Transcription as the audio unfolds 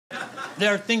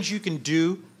there are things you can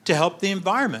do to help the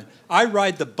environment. I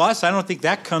ride the bus. I don't think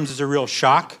that comes as a real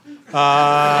shock.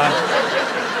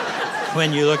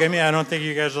 When you look at me, I don't think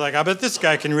you guys are like, I bet this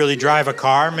guy can really drive a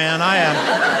car. Man,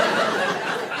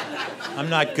 I'm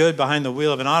not good behind the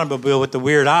wheel of an automobile with the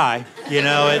weird eye. You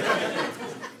know, it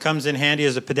comes in handy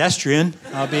as a pedestrian.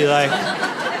 I'll be like,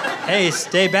 hey,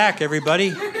 stay back, everybody.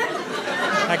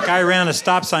 That guy ran a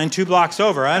stop sign 2 blocks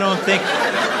over. I don't think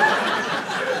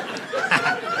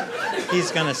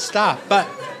he's gonna stop. But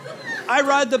I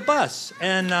ride the bus,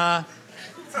 and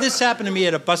this happened to me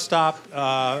at a bus stop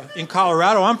in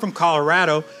Colorado. I'm from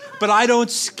Colorado, but I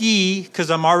don't ski because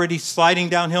I'm already sliding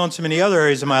downhill in so many other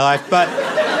areas of my life. But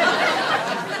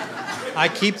I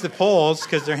keep the poles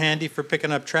because they're handy for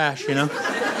picking up trash, you know?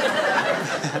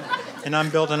 And I'm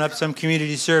building up some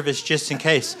community service just in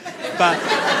case. But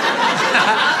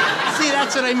see,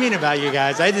 that's what I mean about you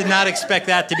guys. I did not expect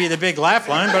that to be the big laugh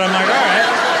line, but I'm like, all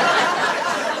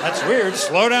right, that's weird.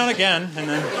 Slow down again, and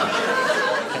then...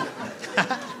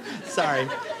 Sorry,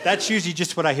 that's usually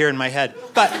just what I hear in my head.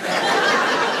 But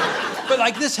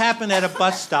like this happened at a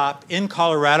bus stop in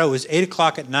Colorado. It was 8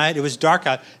 o'clock at night. It was dark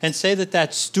out. And say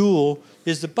that stool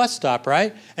is the bus stop,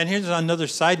 right? And here's another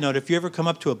side note. If you ever come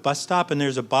up to a bus stop and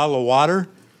there's a bottle of water,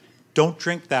 don't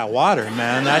drink that water,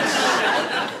 man.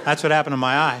 That's what happened to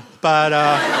my eye. But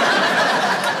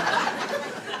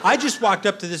I just walked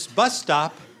up to this bus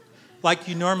stop like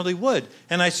you normally would.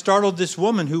 And I startled this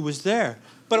woman who was there.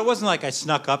 But it wasn't like I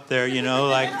snuck up there, you know,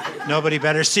 like nobody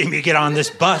better see me get on this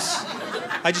bus.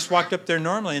 I just walked up there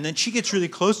normally, and then she gets really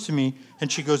close to me,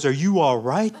 and she goes, are you all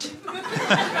right?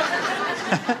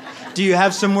 Do you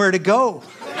have somewhere to go?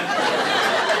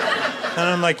 And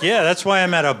I'm like, yeah, that's why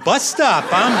I'm at a bus stop.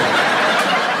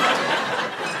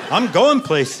 I'm going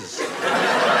places.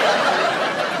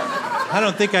 I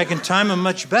don't think I can time them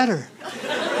much better.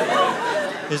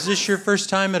 Is this your first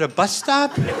time at a bus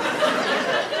stop?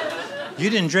 You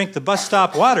didn't drink the bus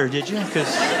stop water, did you?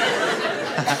 Because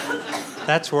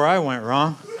that's where I went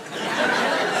wrong.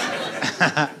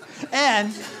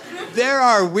 And there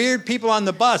are weird people on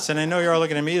the bus, and I know you're all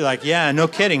looking at me like, yeah, no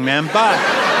kidding, man, but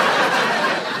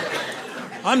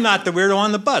I'm not the weirdo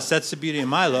on the bus. That's the beauty of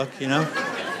my look, you know?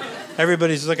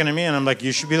 Everybody's looking at me, and I'm like,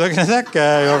 you should be looking at that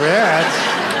guy over there.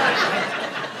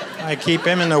 I keep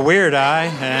him in the weird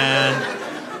eye, and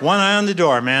one eye on the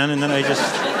door, man, and then I just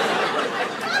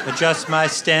adjust my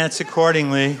stance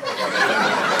accordingly to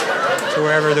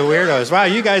wherever the weirdo is. Wow,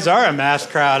 you guys are a mass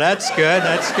crowd. That's good.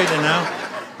 That's good to know.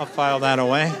 I'll file that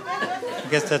away. I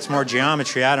guess that's more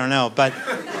geometry. I don't know. But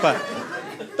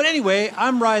anyway,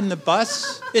 I'm riding the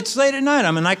bus. It's late at night.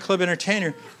 I'm a nightclub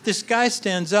entertainer. This guy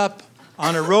stands up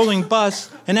on a rolling bus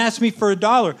and asks me for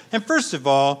 $1. And first of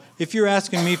all, if you're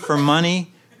asking me for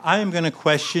money, I am going to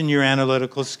question your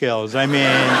analytical skills. I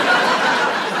mean...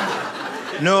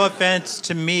 No offense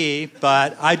to me,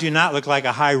 but I do not look like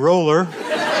a high roller.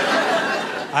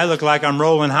 I look like I'm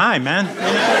rolling high, man. You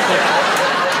know,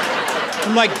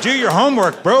 I'm like, do your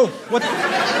homework, bro. What?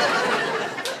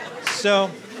 So,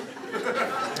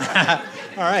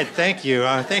 all right, thank you.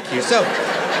 Thank you.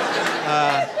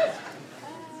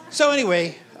 So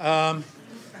anyway, the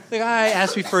guy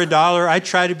asked me for $1. I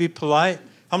try to be polite.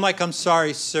 I'm like, I'm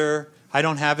sorry, sir. I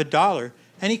don't have $1.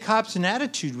 And he cops an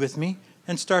attitude with me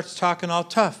and starts talking all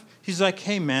tough. He's like,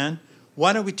 hey, man,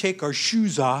 why don't we take our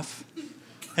shoes off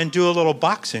and do a little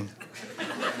boxing?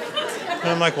 And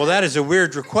I'm like, well, that is a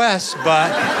weird request,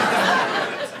 but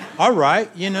all right,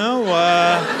 you know,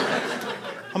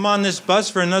 I'm on this bus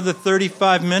for another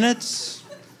 35 minutes.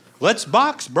 Let's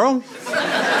box, bro.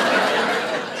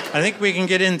 I think we can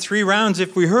get in 3 rounds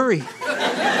if we hurry.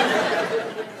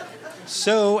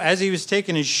 So as he was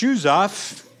taking his shoes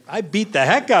off, I beat the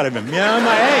heck out of him. You know, I'm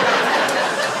like, hey.